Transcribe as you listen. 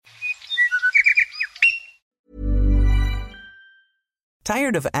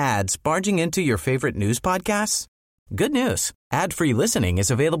Tired of ads barging into your favorite news podcasts? Good news. Ad-free listening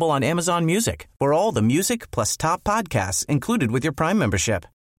is available on Amazon Music for all the music plus top podcasts included with your Prime membership.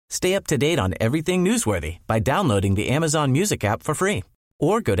 Stay up to date on everything newsworthy by downloading the Amazon Music app for free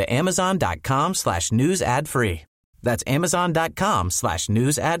or go to amazon.com/news ad free. That's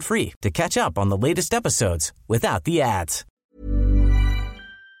amazon.com/news ad free to catch up on the latest episodes without the ads.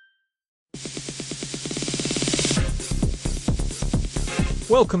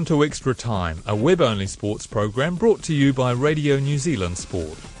 Welcome to Extra Time, a web-only sports program brought to you by Radio New Zealand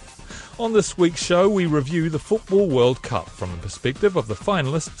Sport. On this week's show, we review the Football World Cup from the perspective of the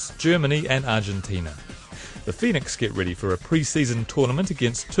finalists Germany and Argentina. The Phoenix get ready for a pre-season tournament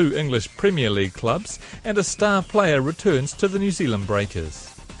against two English Premier League clubs, and a star player returns to the New Zealand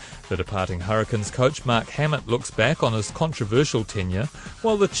Breakers. The departing Hurricanes coach Mark Hammett looks back on his controversial tenure,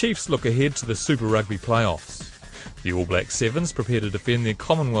 while the Chiefs look ahead to the Super Rugby playoffs. The All Black Sevens prepare to defend their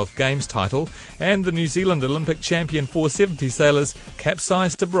Commonwealth Games title, and the New Zealand Olympic champion 470 sailors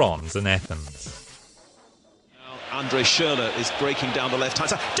capsize to bronze in Athens. Now Andre Schürrle is breaking down the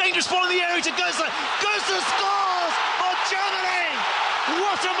left-hand side. Dangerous ball in the area to Götze. Götze scores for Germany!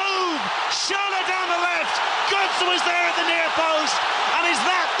 What a move! Schürrle down the left. Götze was there at the near post. And is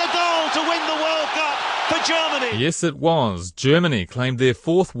that the goal to win the World Cup for Germany? Yes, it was. Germany claimed their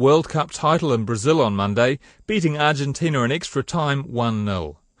fourth World Cup title in Brazil on Monday, beating Argentina in extra time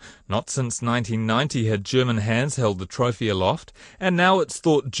 1-0. Not since 1990 had German hands held the trophy aloft, and now it's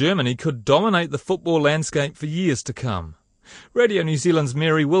thought Germany could dominate the football landscape for years to come. Radio New Zealand's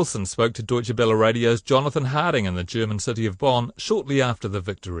Mary Wilson spoke to Deutsche Welle Radio's Jonathan Harding in the German city of Bonn shortly after the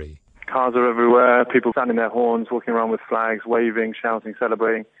victory. Cars are everywhere, people sounding their horns, walking around with flags, waving, shouting,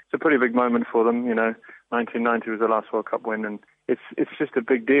 celebrating. It's a pretty big moment for them, 1990 was the last World Cup win, and it's just a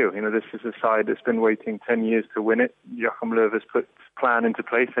big deal. This is a side that's been waiting 10 years to win it. Joachim Löw has put his plan into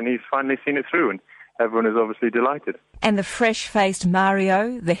place, and he's finally seen it through, and everyone is obviously delighted. And the fresh-faced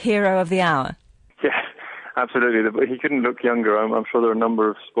Mario, the hero of the hour. Yes, absolutely. He couldn't look younger. I'm sure there are a number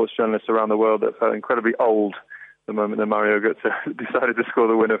of sports journalists around the world that felt incredibly old the moment that Mario Götze decided to score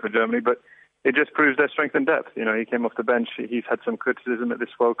the winner for Germany, but it just proves their strength and depth. He came off the bench. He's had some criticism at this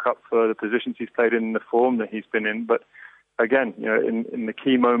World Cup for the positions he's played in, the form that he's been in, but again, in the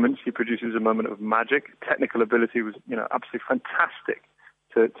key moments, he produces a moment of magic. Technical ability was, absolutely fantastic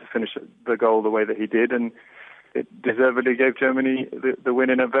to finish the goal the way that he did, and it deservedly gave Germany the win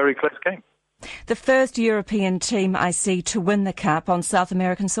in a very close game. The first European team I see to win the Cup on South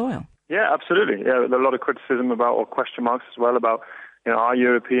American soil. Yeah, absolutely. Yeah, a lot of criticism about, or question marks as well, about our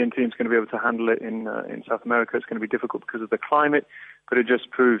European team's going to be able to handle it in South America. It's going to be difficult because of the climate, but it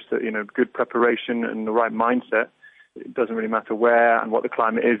just proves that good preparation and the right mindset. It doesn't really matter where and what the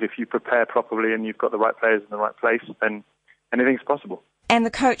climate is. If you prepare properly and you've got the right players in the right place, then anything's possible. And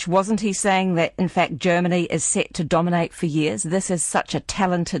the coach, wasn't he saying that, in fact, Germany is set to dominate for years? This is such a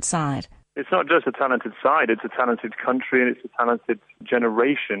talented side. It's not just a talented side. It's a talented country, and it's a talented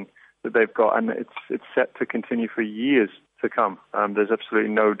generation that they've got, and it's set to continue for years to come. There's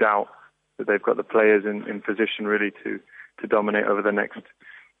absolutely no doubt that they've got the players in position really to dominate over the next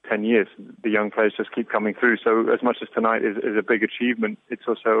 10 years. The young players just keep coming through. So as much as tonight is a big achievement, it's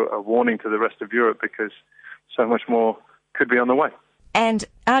also a warning to the rest of Europe because so much more could be on the way. And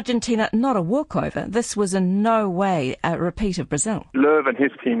Argentina, not a walkover. This was in no way a repeat of Brazil. Löw and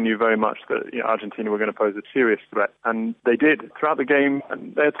his team knew very much that Argentina were going to pose a serious threat, and they did. Throughout the game,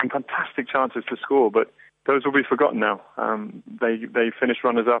 and they had some fantastic chances to score, but those will be forgotten now. They finished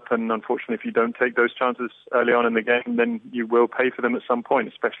runners-up, and unfortunately, if you don't take those chances early on in the game, then you will pay for them at some point,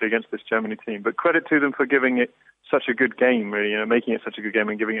 especially against this Germany team. But credit to them for giving it such a good game, really, making it such a good game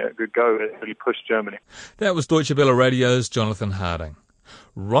and giving it a good go. It really pushed Germany. That was Deutsche Welle Radio's Jonathan Harding.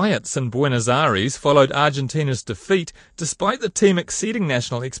 Riots in Buenos Aires followed Argentina's defeat, despite the team exceeding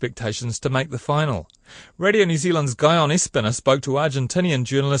national expectations to make the final. Radio New Zealand's Guyon Espiner spoke to Argentinian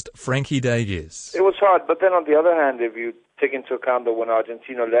journalist Frankie Dagues. It was hard, but then on the other hand, if you take into account that when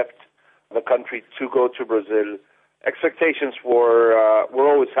Argentina left the country to go to Brazil, expectations were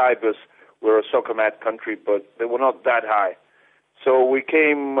always high because we're a soccer-mad country, but they were not that high. So we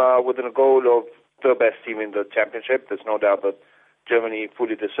came within a goal of the best team in the championship. There's no doubt that Germany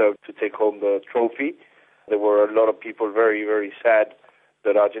fully deserved to take home the trophy. There were a lot of people very, very sad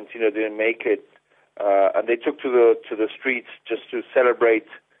that Argentina didn't make it, and they took to the streets just to celebrate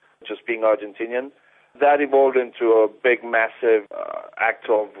just being Argentinian. That evolved into a big, massive act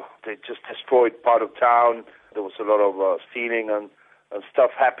of, they just destroyed part of town. There was a lot of stealing and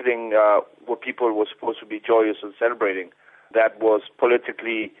stuff happening where people were supposed to be joyous and celebrating. That was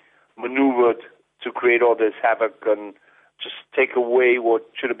politically maneuvered to create all this havoc and just take away what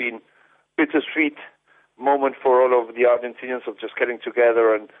should have been bittersweet moment for all of the Argentinians of just getting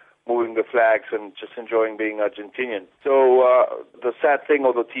together and moving the flags and just enjoying being Argentinian. So the sad thing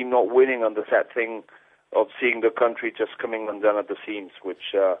of the team not winning, and the sad thing of seeing the country just coming undone at the seams,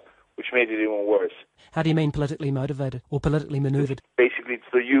 which made it even worse. How do you mean politically motivated or politically manoeuvred? Basically, it's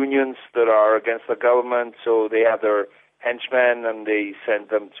the unions that are against the government, so they have their henchmen and they send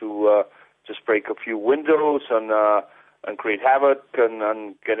them to just break a few windows and create havoc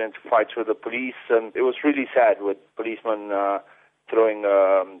and get into fights with the police. And it was really sad with policemen throwing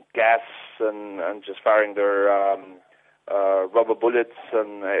gas and just firing their rubber bullets,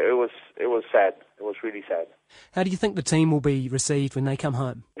 and it was sad. It was really sad. How do you think the team will be received when they come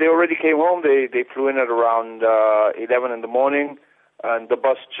home? They already came home. They flew in at around 11 in the morning, and the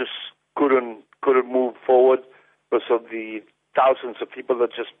bus just couldn't move forward because of the thousands of people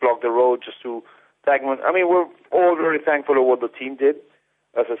that just blocked the road just to thank them. I mean, we're all very thankful of what the team did.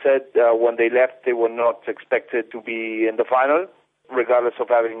 As I said, when they left, they were not expected to be in the final, regardless of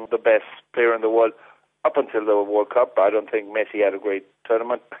having the best player in the world. Up until the World Cup, I don't think Messi had a great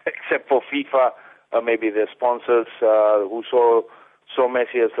tournament, except for FIFA, maybe their sponsors who saw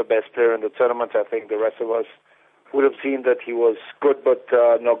Messi as the best player in the tournament. I think the rest of us would have seen that he was good, but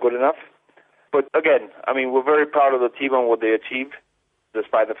not good enough. But again, I mean, we're very proud of the team and what they achieved,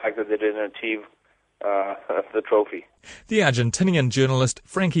 despite the fact that they didn't achieve the trophy. The Argentinian journalist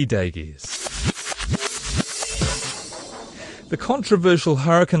Frankie Dagues. The controversial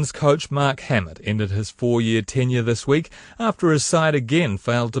Hurricanes coach Mark Hammett ended his 4-year tenure this week after his side again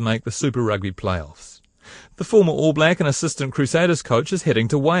failed to make the Super Rugby playoffs. The former All Black and assistant Crusaders coach is heading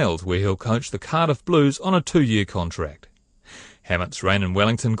to Wales, where he'll coach the Cardiff Blues on a 2-year contract. Hammett's reign in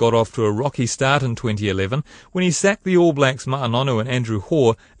Wellington got off to a rocky start in 2011 when he sacked the All Blacks Ma'anonu and Andrew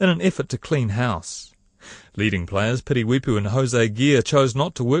Hoare in an effort to clean house. Leading players Piri Weepu and Jose Gear chose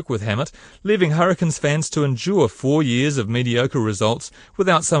not to work with Hammett, leaving Hurricanes fans to endure 4 years of mediocre results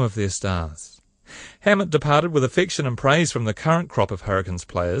without some of their stars. Hammett departed with affection and praise from the current crop of Hurricanes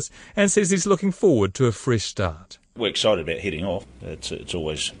players and says he's looking forward to a fresh start. We're excited about heading off. It's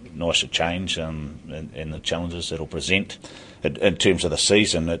always nice to change and the challenges it'll present. In terms of the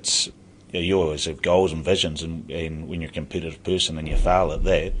season, you always have goals and visions, and when you're a competitive person and you fail at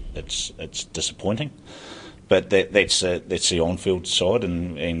that, it's disappointing. But that's the on-field side,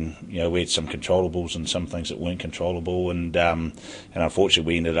 and we had some controllables and some things that weren't controllable, and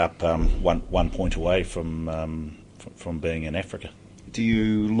unfortunately we ended up 1 point away from being in Africa. Do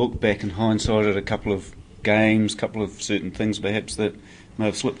you look back in hindsight at a couple of games, couple of certain things perhaps that may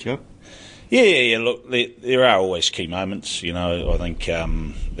have slipped you up? Yeah. Look, there are always key moments. I think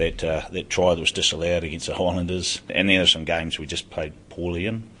that try that was disallowed against the Highlanders, and then there's some games we just played poorly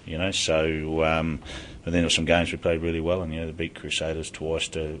in. So. And then there were some games we played really well, and they beat Crusaders twice.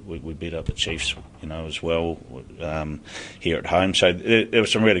 We beat up the Chiefs, as well here at home. So there were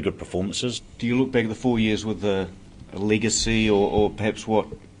some really good performances. Do you look back at the 4 years with a legacy, or perhaps what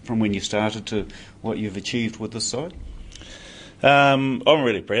from when you started to what you've achieved with this side? I'm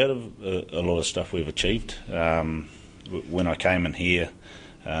really proud of a lot of stuff we've achieved. When I came in here,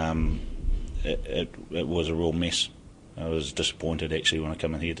 it was a real mess. I was disappointed actually when I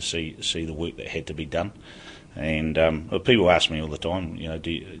come in here to see the work that had to be done, and people ask me all the time,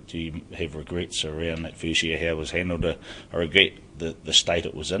 do you have regrets around that first year, how it was handled? I regret the state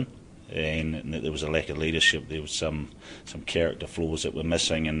it was in, and that there was a lack of leadership. There was some character flaws that were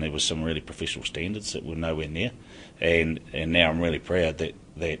missing, and there was some really professional standards that were nowhere near. And now I'm really proud that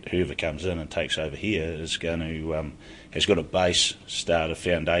whoever comes in and takes over here is going to has got a base, a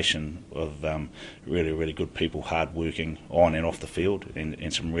foundation of really, really good people, hard working on and off the field,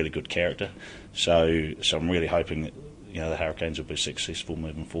 and some really good character. So I'm really hoping that the Hurricanes will be successful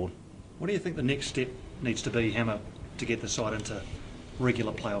moving forward. What do you think the next step needs to be, Hammer, to get the side into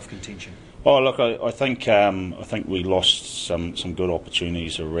regular playoff contention? Oh, look, I think we lost some good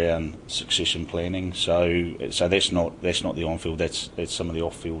opportunities around succession planning. So that's not the on-field. That's some of the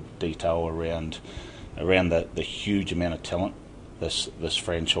off-field detail around the huge amount of talent this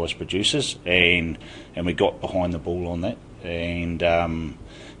franchise produces, and we got behind the ball on that, and I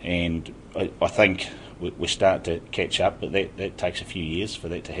think we start to catch up, but that takes a few years for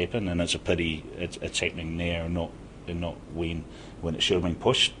that to happen, and it's a pity it's happening now and not when it should have been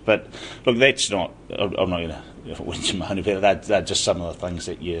pushed. But look, that's not. I'm not going to win some money about it. They're just some of the things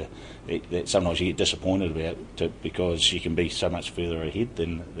that sometimes you get disappointed about because you can be so much further ahead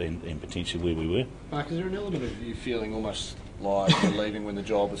than potentially where we were. Mark, is there an element of you feeling almost like you're leaving when the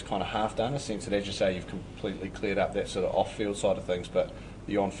job is kind of half done? A sense that, as you say, you've completely cleared up that sort of off-field side of things, but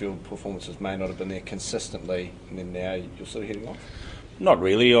the on-field performances may not have been there consistently, and then now you're sort of heading off? Not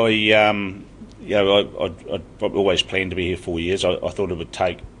really. I'd always planned to be here 4 years. I thought it would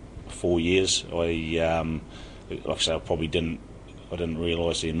take 4 years. Like I say, I didn't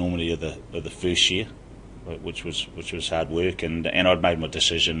realise the enormity of the first year, which was hard work, and I'd made my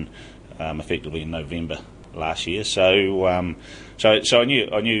decision effectively in November last year. So I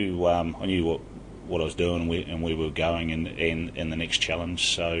knew what I was doing and where we were going, and the next challenge.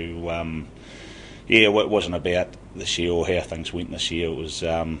 So it wasn't about this year or how things went this year. It was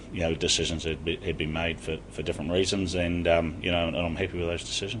decisions that had been made for different reasons, and and I'm happy with those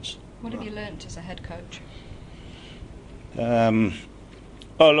decisions. What have you learnt as a head coach? I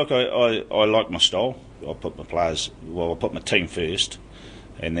like my style. I put my team first,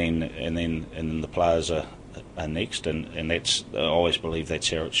 and then the players are next, and that's, I always believe that's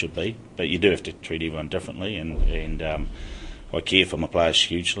how it should be. But you do have to treat everyone differently, and I care for my players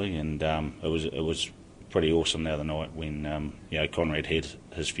hugely, and it was pretty awesome the other night when Conrad had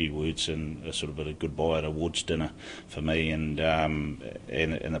his few words and a sort of a goodbye at a awards dinner for me, and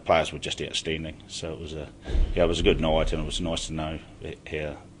the players were just outstanding. So it was a good night, and it was nice to know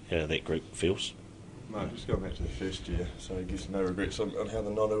how that group feels. Mark, just going back to the first year, so I guess no regrets on how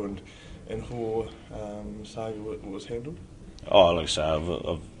the Nonu and Hore saga was handled? Oh, like I say,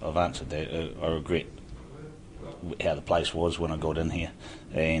 I've answered that. I regret how the place was when I got in here,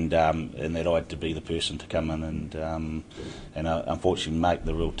 and that I had to be the person to come in and unfortunately make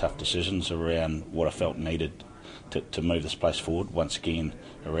the real tough decisions around what I felt needed to move this place forward. Once again,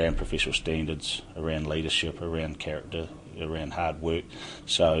 around professional standards, around leadership, around character, around hard work.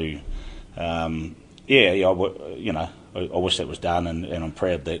 So I wish that was done, and I'm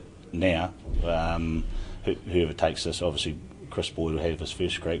proud that now whoever takes this, obviously Chris Boyd will have his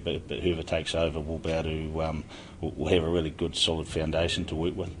first crack, but whoever takes over will be able to will have a really good solid foundation to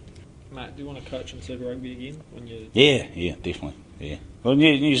work with. Matt, do you want to coach in Super Rugby again? Yeah, definitely. Yeah. Well,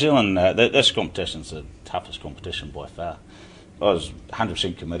 New Zealand, this competition's the toughest competition by far. I was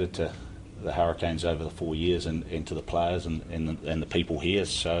 100% committed to the Hurricanes over the 4 years, and to the players and the people here.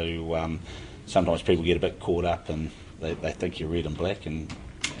 So sometimes people get a bit caught up and they think you're red and black, and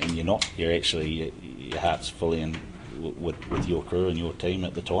you're not. You're actually, your heart's fully in with your crew and your team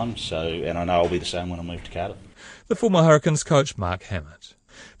at the time. So, and I know I'll be the same when I move to Cardiff. The former Hurricanes coach Mark Hammett.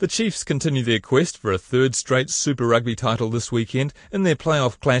 The Chiefs continue their quest for a third straight Super Rugby title this weekend in their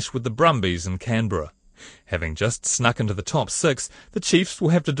playoff clash with the Brumbies in Canberra. Having just snuck into the top six, the Chiefs will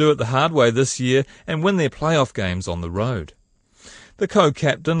have to do it the hard way this year and win their playoff games on the road. The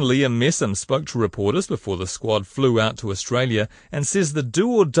co-captain Liam Messam spoke to reporters before the squad flew out to Australia and says the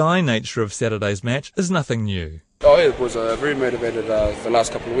do-or-die nature of Saturday's match is nothing new. Oh, it was very motivated. The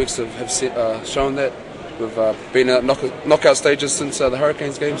last couple of weeks have shown that. We've been at knockout stages since the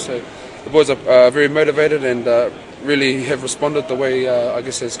Hurricanes game, so the boys are very motivated and really have responded the way, I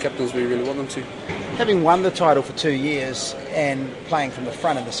guess, as captains we really want them to. Having won the title for 2 years and playing from the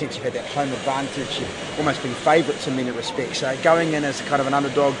front, in the sense you've had that home advantage, you've almost been favourites in many respects. Going in as kind of an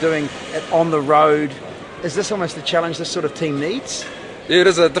underdog, doing it on the road, is this almost the challenge this sort of team needs? Yeah, it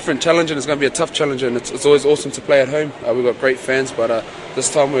is a different challenge, and it's going to be a tough challenge, and it's always awesome to play at home. We've got great fans, but this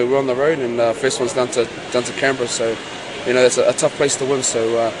time we're on the road, and first one's down to Canberra, so that's a tough place to win.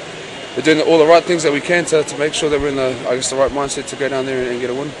 So we're doing all the right things that we can to make sure that we're in the right mindset to go down there and get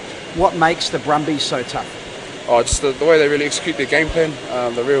a win. What makes the Brumbies so tough? Oh, just the way they really execute their game plan.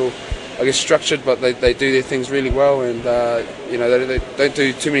 They're real, structured, but they do their things really well, and they don't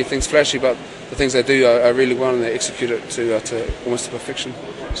do too many things flashy, but the things they do are really well, and they execute it to almost to perfection.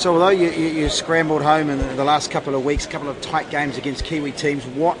 So although you scrambled home in the last couple of weeks, a couple of tight games against Kiwi teams,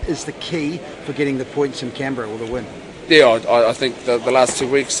 what is the key for getting the points in Canberra or the win? Yeah, I think the last 2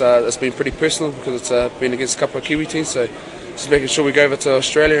 weeks it's been pretty personal because it's been against a couple of Kiwi teams, so just making sure we go over to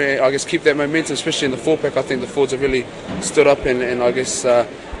Australia and keep that momentum, especially in the four-pack. I think the forwards have really stood up and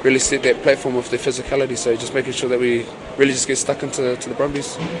really set that platform of their physicality, so just making sure that we really just get stuck into the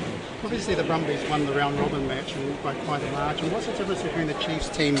Brumbies. Obviously the Brumbies won the round robin match by quite a margin. What's the difference between the Chiefs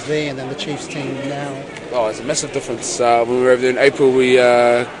team then and then the Chiefs team now? Oh, it's a massive difference. When we were over there in April, we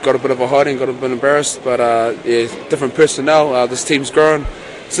got a bit of a hiding, got a bit embarrassed, but different personnel. This team's grown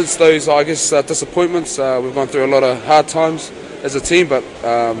since those, disappointments. We've gone through a lot of hard times as a team, but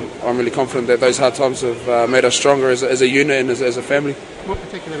I'm really confident that those hard times have made us stronger as a unit and as a family. What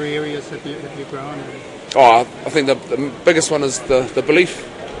particular areas have you grown in? Oh, I think the biggest one is the belief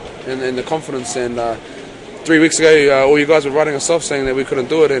and the confidence. And 3 weeks ago, all you guys were writing us off saying that we couldn't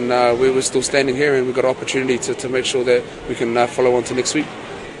do it, and we were still standing here, and we got an opportunity to make sure that we can follow on to next week.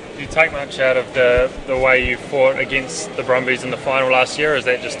 you take much out of the way you fought against the Brumbies in the final last year, or is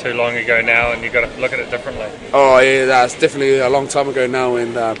that just too long ago now and you've got to look at it differently? Oh yeah, that's definitely a long time ago now,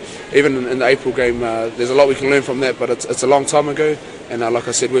 and even in the April game, there's a lot we can learn from that, but it's a long time ago, and like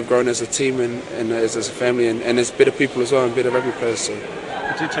I said, we've grown as a team and as a family, and as better people as well, and better rugby players. So.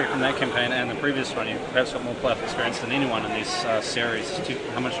 You do take from that campaign and the previous one, you've perhaps got more playoff experience than anyone in these series.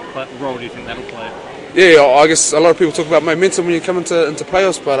 How much role do you think that'll play? Yeah, I guess a lot of people talk about momentum when you come into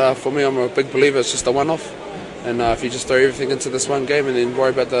playoffs, but for me, I'm a big believer it's just a one-off. And if you just throw everything into this one game and then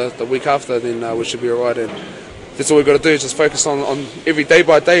worry about the week after, then we should be all right. And that's all we've got to do is just focus on every day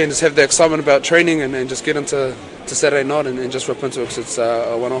by day and just have the excitement about training and just get into Saturday night and just rip into it because it's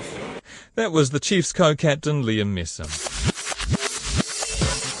a one-off. That was the Chiefs co-captain Liam Messam.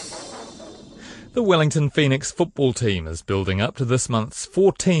 The Wellington Phoenix football team is building up to this month's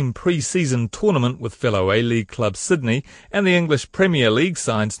 4-team pre-season tournament with fellow A-League club Sydney and the English Premier League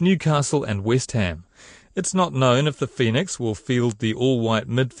sides Newcastle and West Ham. It's not known if the Phoenix will field the all-white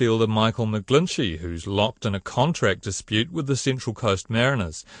midfielder Michael McGlinchey, who's locked in a contract dispute with the Central Coast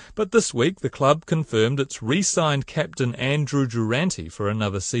Mariners. But this week the club confirmed it's re-signed captain Andrew Durante for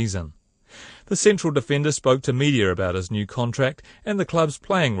another season. The central defender spoke to media about his new contract and the club's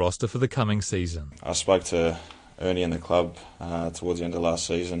playing roster for the coming season. I spoke to Ernie and the club towards the end of last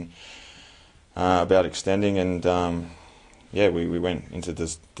season about extending, and we went into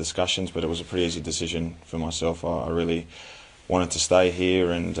discussions, but it was a pretty easy decision for myself. I really wanted to stay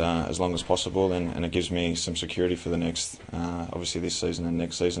here and as long as possible, and it gives me some security for the next, obviously this season and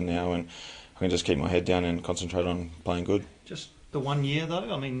next season now, and I can just keep my head down and concentrate on playing good. Just the 1 year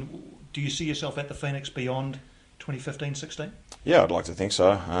though, I mean, do you see yourself at the Phoenix beyond 2015-16? Yeah, I'd like to think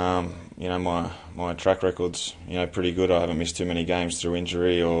so. My track record's pretty good. I haven't missed too many games through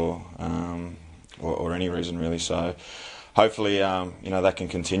injury or any reason really. So hopefully that can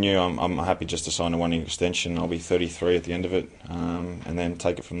continue. I'm happy just to sign a 1 year extension. I'll be 33 at the end of it, and then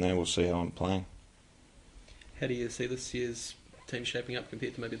take it from there. We'll see how I'm playing. How do you see this year's team shaping up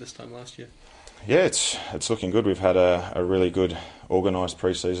compared to maybe this time last year? Yeah, it's looking good. We've had a really good organised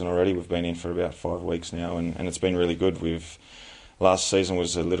pre-season already. We've been in for about 5 weeks now, and it's been really good. Last season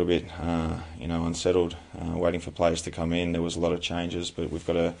was a little bit unsettled, waiting for players to come in. There was a lot of changes, but we've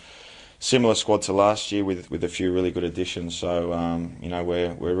got a similar squad to last year with a few really good additions. So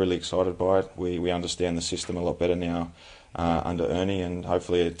we're really excited by it. We understand the system a lot better now under Ernie, and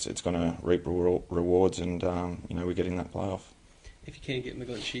hopefully it's going to reap rewards, and we're getting that playoff. If you can get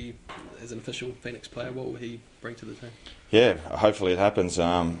McGlinchey as an official Phoenix player, what will he bring to the team? Yeah, hopefully it happens.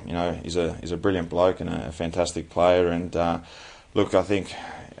 He's a brilliant bloke and a fantastic player. And look, I think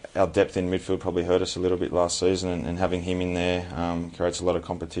our depth in midfield probably hurt us a little bit last season, and having him in there creates a lot of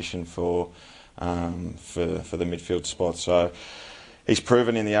competition for the midfield spot. So he's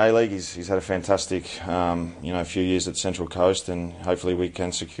proven in the A-League. He's had a fantastic few years at Central Coast, and hopefully we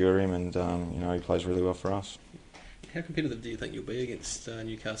can secure him. And he plays really well for us. How competitive do you think you'll be against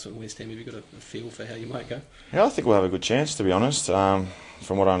Newcastle and West Ham? Have you got a feel for how you might go? Yeah, I think we'll have a good chance, to be honest.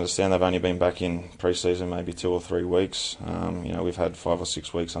 From what I understand, they've only been back in pre-season maybe 2 or 3 weeks. We've had 5 or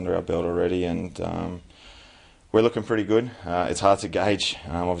 6 weeks under our belt already, and we're looking pretty good. It's hard to gauge,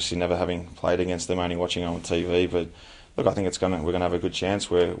 obviously never having played against them, only watching on TV. But look, I think we're going to have a good chance.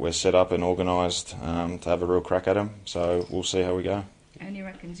 We're set up and organised to have a real crack at them. So we'll see how we go. Ernie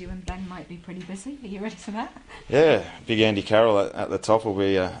reckons you and Ben might be pretty busy. Are you ready for that? Yeah, big Andy Carroll at the top will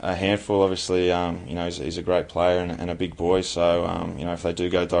be a handful. Obviously, he's a great player and a big boy. So, if they do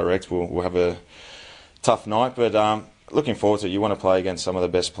go direct, we'll have a tough night. But looking forward to it. You want to play against some of the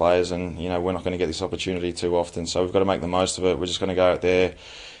best players, and we're not going to get this opportunity too often. So we've got to make the most of it. We're just going to go out there,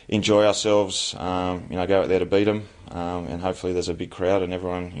 enjoy ourselves. Go out there to beat them, and hopefully there's a big crowd and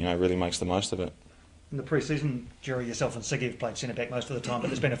everyone really makes the most of it. In the pre-season, Jerry, yourself and Siggy have played centre-back most of the time, but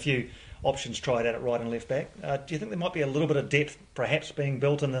there's been a few options tried out at right and left-back. Do you think there might be a little bit of depth perhaps being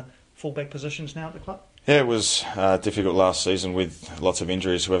built in the full-back positions now at the club? Yeah, it was difficult last season with lots of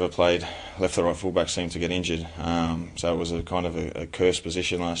injuries. Whoever played left or right full-back seemed to get injured. So it was a kind of a cursed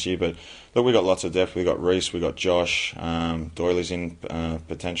position last year. But look, we got lots of depth. We got Reece, we got Josh, Doyley's in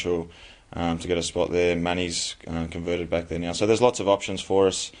potential to get a spot there. Manny's converted back there now. So there's lots of options for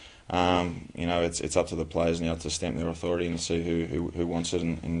us. It's up to the players now to stamp their authority and see who wants it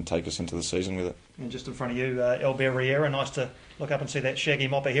and take us into the season with it. And just in front of you, Albert Riera, nice to look up and see that shaggy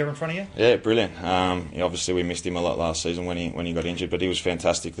mopper here in front of you. Yeah, brilliant. Obviously we missed him a lot last season when he got injured, but he was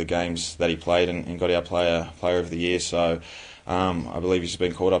fantastic the games that he played and got our player of the year. So I believe he's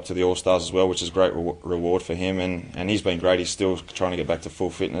been called up to the All-Stars as well, which is a great reward for him, and he's been great. He's still trying to get back to full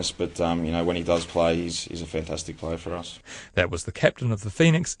fitness, but when he does play, he's a fantastic player for us. That was the captain of the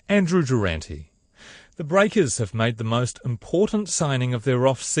Phoenix, Andrew Durante. The Breakers have made the most important signing of their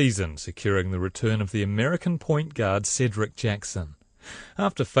off-season, securing the return of the American point guard Cedric Jackson.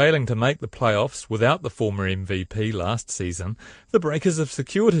 After failing to make the playoffs without the former MVP last season, the Breakers have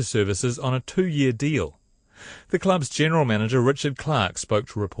secured his services on a 2-year deal. The club's general manager Richard Clark spoke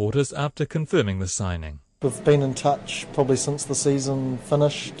to reporters after confirming the signing. We've been in touch probably since the season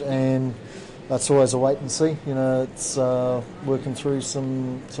finished, and it's always a wait and see. It's working through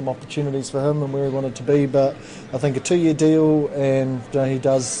some opportunities for him and where he wanted to be, but I think a 2-year deal, and he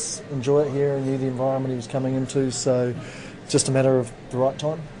does enjoy it here and knew the environment he was coming into, so it's just a matter of the right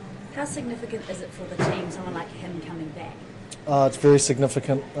time. How significant is it for the team, someone like him coming back? It's very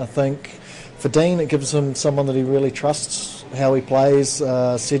significant, I think. For Dean, it gives him someone that he really trusts, how he plays.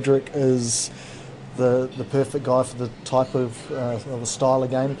 Cedric is the perfect guy for the type of the style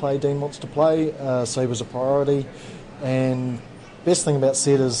of gameplay Dean wants to play, so he was a priority. And best thing about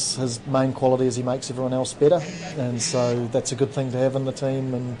Ced is his main quality is he makes everyone else better, and so that's a good thing to have in the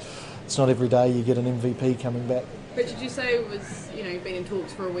team, and it's not every day you get an MVP coming back. But did you say it was, you've been in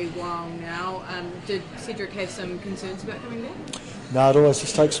talks for a wee while now. Did Cedric have some concerns about coming back? No, it always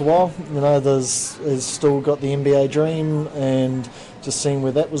just takes a while. He's still got the NBA dream and just seeing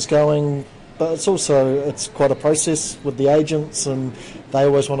where that was going. But it's quite a process with the agents, and they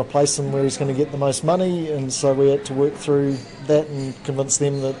always want to place him where he's going to get the most money, and so we had to work through that and convince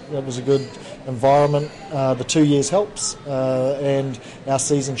them that it was a good environment. The 2 years helps, and our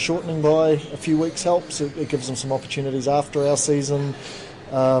season shortening by a few weeks helps. It gives them some opportunities after our season,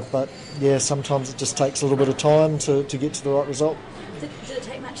 but yeah, sometimes it just takes a little bit of time to get to the right result. Did it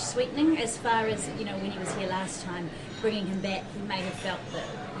take much sweetening as far as, when he was here last time, bringing him back, you may have felt that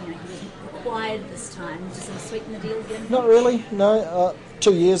he was required this time to sort of sweeten the deal again? Not really, no.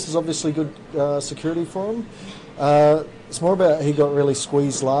 2 years is obviously good security for him. It's more about he got really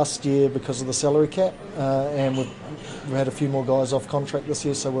squeezed last year because of the salary cap, and we've had a few more guys off contract this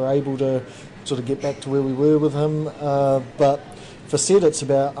year, so we're able to sort of get back to where we were with him. But for Ced, it's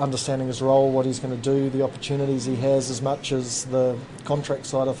about understanding his role, what he's going to do, the opportunities he has, as much as the contract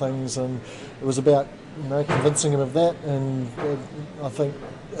side of things, and it was about convincing him of that, and I think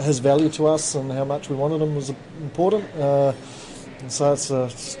his value to us and how much we wanted him was important. And so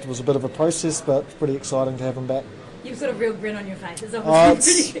it was a bit of a process, but pretty exciting to have him back. You've got a real grin on your face. It's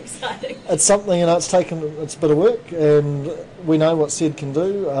obviously pretty exciting. It's something, it's a bit of work, and we know what Ced can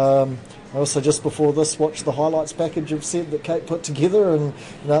do. I also, just before this, watched the highlights package of Ced that Kate put together, and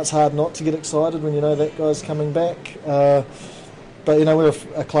it's hard not to get excited when you know that guy's coming back. But we're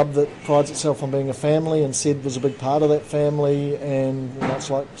a club that prides itself on being a family, and Ced was a big part of that family, and it's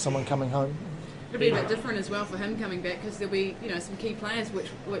like someone coming home. It'll be a bit different as well for him coming back, because there'll be some key players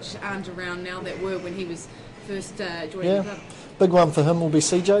which aren't around now that were when he was first joining the club. Big one for him will be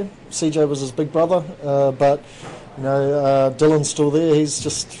CJ. CJ was his big brother, but Dylan's still there. He's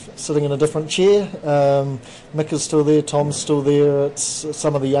just sitting in a different chair. Mick is still there. Tom's still there. It's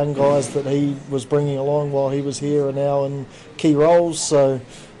some of the young guys that he was bringing along while he was here are now in key roles. So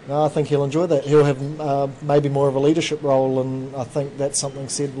I think he'll enjoy that. He'll have maybe more of a leadership role, and I think that's something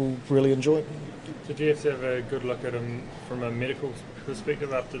Ced will really enjoy. Did you have to have a good look at him from a medical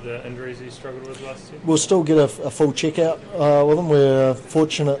perspective after the injuries he struggled with last year? We'll still get a full check-out with him. We're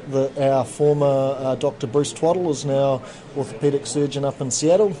fortunate that our former Dr. Bruce Twaddle is now orthopaedic surgeon up in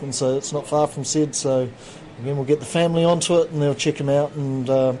Seattle, and so it's not far from Ced. So again, we'll get the family onto it, and they'll check him out. And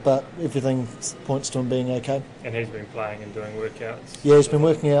but everything points to him being okay. And he's been playing and doing workouts. Yeah, he's been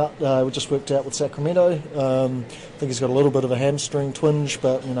working out. We just worked out with Sacramento. I think he's got a little bit of a hamstring twinge,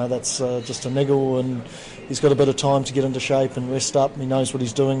 but that's just a niggle, and he's got a bit of time to get into shape and rest up. He knows what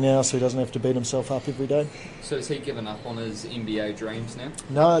he's doing now, so he doesn't have to beat himself up every day. So has he given up on his NBA dreams now?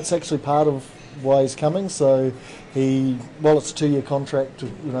 No, it's actually part of why he's coming. So while it's a 2-year contract,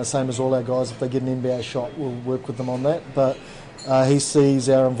 same as all our guys, if they get an NBA shot, we'll work with them on that. But he sees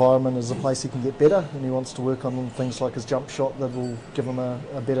our environment as a place he can get better, and he wants to work on things like his jump shot that will give him a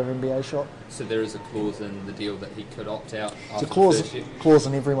better NBA shot. So there is a clause in the deal that he could opt out after the first year? Clause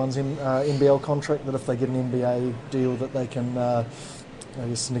in everyone's NBL contract that if they get an NBA deal that they can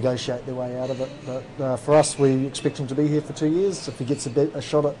negotiate their way out of it. But for us, we expect him to be here for 2 years. If he gets a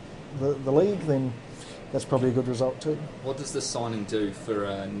shot at the league, then that's probably a good result too. What does this signing do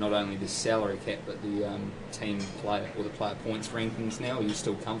for not only the salary cap but the team player or the player points rankings now? Are you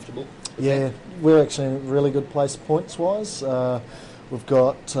still comfortable with that? We're actually in a really good place points wise. We've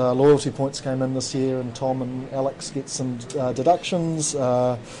got loyalty points came in this year, and Tom and Alex get some deductions.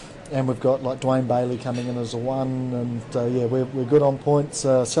 And we've got like Dwayne Bailey coming in as a 1, and we're good on points.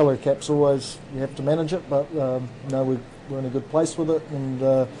 Salary cap's always, you have to manage it, but we're in a good place with it, and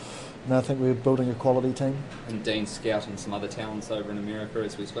I think we're building a quality team. And Dean's scouting some other talents over in America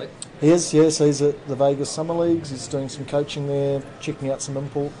as we speak? He is, yes. He's at the Vegas Summer Leagues. He's doing some coaching there, checking out some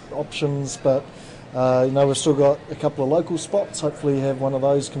import options, but we've still got a couple of local spots. Hopefully have one of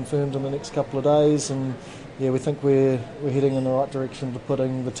those confirmed in the next couple of days, and we think we're heading in the right direction to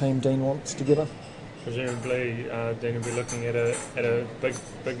putting the team Dean wants together. Presumably, Dean will be looking at a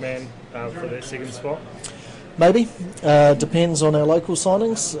big man for that second spot. Maybe. Depends on our local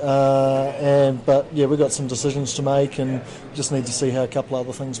signings. But we've got some decisions to make, and just need to see how a couple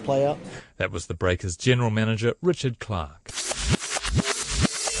other things play out. That was the Breakers General Manager, Richard Clark.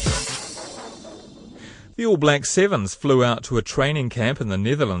 The All Black Sevens flew out to a training camp in the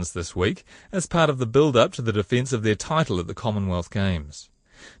Netherlands this week as part of the build-up to the defence of their title at the Commonwealth Games.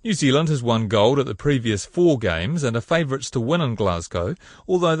 New Zealand has won gold at the previous 4 games and are favourites to win in Glasgow,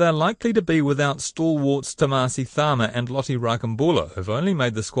 although they're likely to be without stalwarts Tamasi Thama and Lottie Rakambula, who've only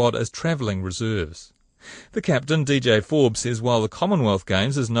made the squad as travelling reserves. The captain, DJ Forbes, says while the Commonwealth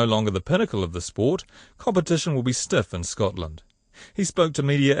Games is no longer the pinnacle of the sport, competition will be stiff in Scotland. He spoke to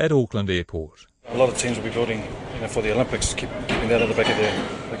media at Auckland Airport. A lot of teams will be building, for the Olympics, keeping that at the back of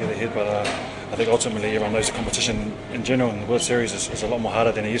their head. But I think ultimately everyone knows the competition in general in the World Series is a lot more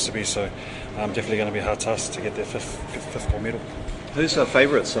harder than it used to be. So definitely going to be a hard task to get their fifth gold medal. Who's our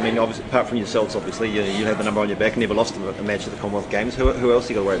favourites? I mean, obviously, apart from yourselves, obviously, you have the number on your back. Never lost a match at the Commonwealth Games. Who else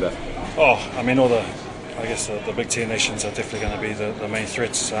you got to worry about? All the Big Ten nations are definitely going to be the main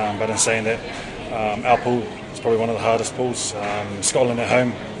threats. But in saying that, our pool is probably one of the hardest pools. Scotland at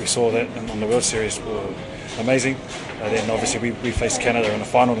home, we saw that on the World Series, were amazing. Then obviously we faced Canada in the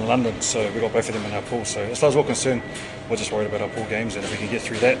final in London, so we got both of them in our pool. So as far as we're concerned, we're just worried about our pool games, and if we can get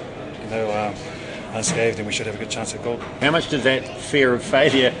through that, unscathed, then we should have a good chance at gold. How much does that fear of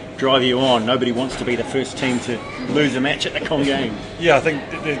failure drive you on? Nobody wants to be the first team to lose a match at the Com Game. Yeah, I think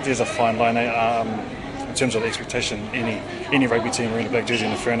there's a fine line. In terms of the expectation, any rugby team wearing a black jersey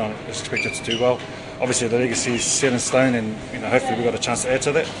in the Furnon is expected to do well. Obviously the legacy is set in stone, and hopefully we've got a chance to add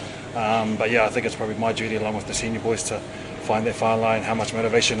to that. I think it's probably my duty along with the senior boys to find that fine line, how much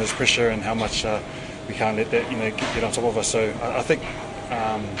motivation is pressure and how much we can't let that get on top of us. So I think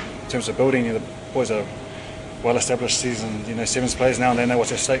in terms of building, the boys are well established seasoned sevens players now, and they know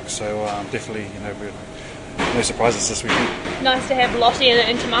what's at stake. So definitely we're no surprises this weekend. Nice to have Lottie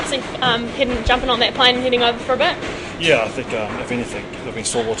and Tamasi jumping on that plane and heading over for a bit. Yeah, I think if anything, they've been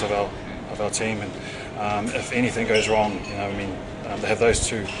stalwarts of our team, and if anything goes wrong, they have those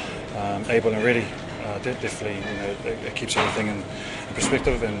two able and ready. Definitely, it keeps everything in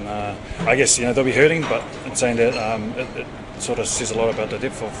perspective, and I guess they'll be hurting, but in saying that, it sort of says a lot about the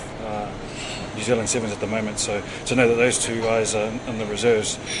depth of New Zealand sevens at the moment. So to know that those two guys are in the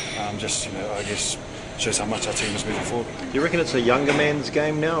reserves, I guess shows how much our team is moving forward. Do you reckon it's a younger man's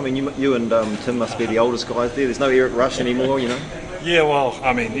game now? I mean, you and Tim must be the oldest guys there. There's no Eric Rush anymore, Yeah, well,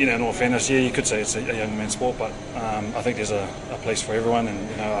 in all fairness, you could say it's a young man's sport, but I think there's a place for everyone,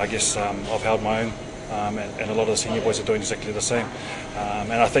 and I guess I've held my own, and a lot of the senior boys are doing exactly the same.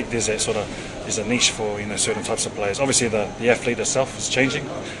 And I think there's a niche for certain types of players. Obviously, the athlete itself is changing.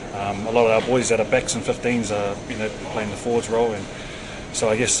 A lot of our boys that are backs and 15s are playing the forwards role, and so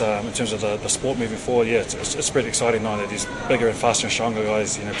I guess in terms of the sport moving forward, it's pretty exciting now that these bigger and faster and stronger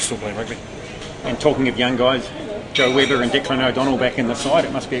guys still playing rugby. And talking of young guys, Joe Webber and Declan O'Donnell back in the side,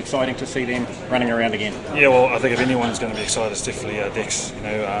 it must be exciting to see them running around again. Yeah, well, I think if anyone's going to be excited, it's definitely Dex.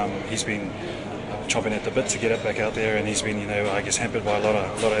 He's been chomping at the bit to get it back out there, and he's been, hampered by a lot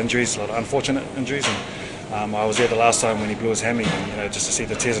of injuries, a lot of unfortunate injuries. And I was there the last time when he blew his hammy, just to see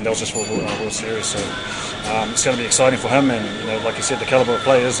the tears and deltas for a World Series. So it's going to be exciting for him, and like you said, the calibre of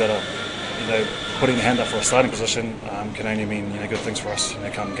players that are, putting their hand up for a starting position can only mean good things for us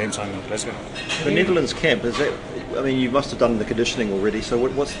come game time in Glasgow. The Netherlands camp, is that? You must have done the conditioning already. So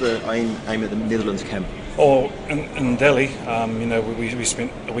what's the aim at the Netherlands camp? In Delhi, we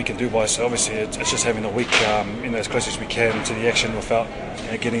spent a week in Dubai, so obviously it's just having a week, as close as we can to the action without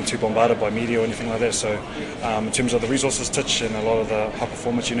getting too bombarded by media or anything like that. So in terms of the resources touch and a lot of the high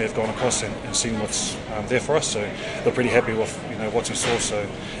performance have gone across and seen what's there for us. So they're pretty happy with what's in store. So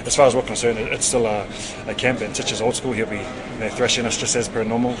as far as we're concerned, it's still a camp, and Titch is old school. He'll be thrashing us just as per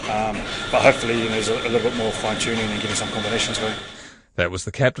normal, but hopefully there's a little bit more fine tuning and getting some combinations going. That was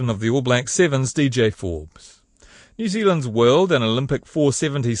the captain of the All Black Sevens, DJ Forbes. New Zealand's world and Olympic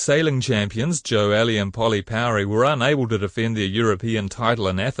 470 sailing champions Joe Alley and Polly Powery were unable to defend their European title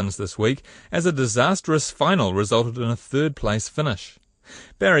in Athens this week as a disastrous final resulted in a third-place finish.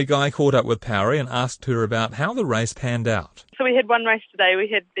 Barry Guy caught up with Powery and asked her about how the race panned out. So we had one race today. We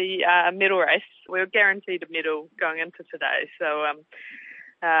had the medal race. We were guaranteed a medal going into today. So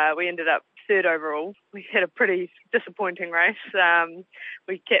we ended up third overall. We had a pretty disappointing race.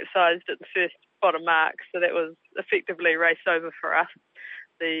 We capsized at the first bottom mark, so that was effectively race over for us.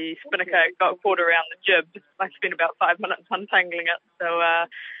 The spinnaker got caught around the jib. I spent about 5 minutes untangling it. So,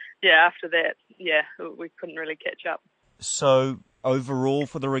 after that, we couldn't really catch up. So, overall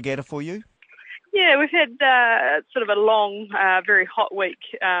for the regatta for you? Yeah, we've had sort of a long, very hot week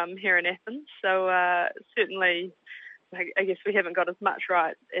here in Athens. So, certainly, I guess we haven't got as much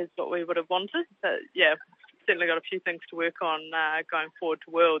right as what we would have wanted. But, certainly got a few things to work on going forward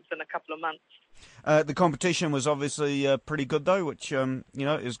to Worlds in a couple of months. The competition was obviously pretty good, though, which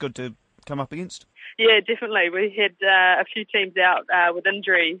is good to come up against. Yeah, definitely. We had a few teams out with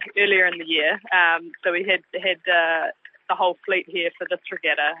injury earlier in the year, so we had the whole fleet here for this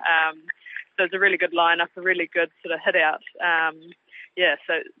regatta. So it's a really good lineup, a really good sort of hit out. I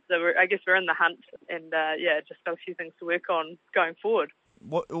guess we're in the hunt, and just got a few things to work on going forward.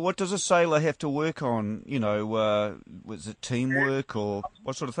 What does a sailor have to work on? Was it teamwork or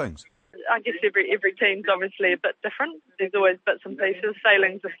what sort of things? I guess every team's obviously a bit different. There's always bits and pieces.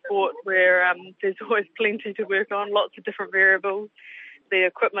 Sailing's a sport where there's always plenty to work on, lots of different variables. The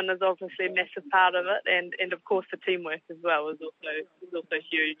equipment is obviously a massive part of it, and of course the teamwork as well is also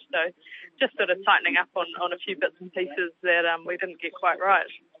huge. So just sort of tightening up on a few bits and pieces that we didn't get quite right.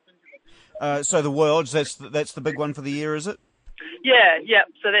 So the Worlds, that's the big one for the year, is it? Yeah.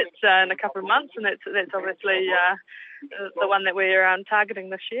 So that's in a couple of months, and that's obviously the one that we're targeting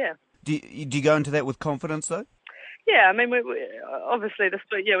this year. Do you go into that with confidence, though? Yeah, I mean, we obviously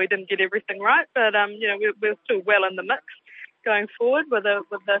we didn't get everything right, but we're still well in the mix going forward with the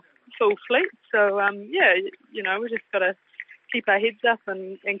full fleet. So we just got to keep our heads up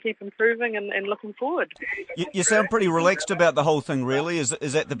and keep improving and looking forward. You sound pretty relaxed about the whole thing, really. Is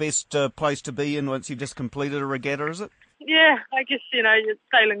that the best place to be in once you've just completed a regatta? Is it? Yeah, I guess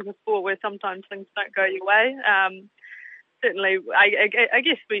sailing's a sport where sometimes things don't go your way. Certainly, I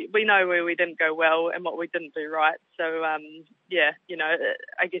guess we know where we didn't go well and what we didn't do right. So, I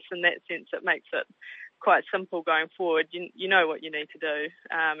guess in that sense it makes it quite simple going forward. You know what you need to do,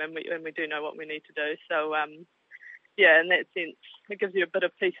 and we do know what we need to do. So, in that sense, it gives you a bit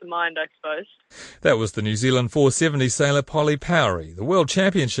of peace of mind, I suppose. That was the New Zealand 470 sailor Polly Powery. The World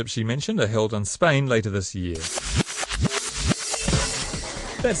Championships she mentioned are held in Spain later this year.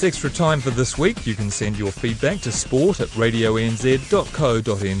 That's extra time for this week. You can send your feedback to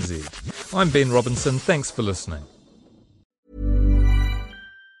sport@radionz.co.nz. I'm Ben Robinson. Thanks for listening.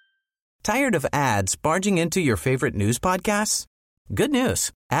 Tired of ads barging into your favorite news podcasts? Good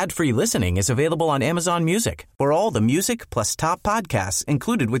news. Ad-free listening is available on Amazon Music for all the music plus top podcasts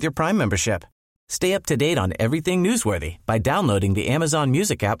included with your Prime membership. Stay up to date on everything newsworthy by downloading the Amazon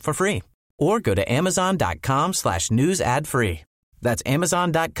Music app for free or go to amazon.com/news ad free. That's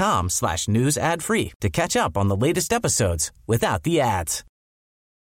amazon.com/news ad free to catch up on the latest episodes without the ads.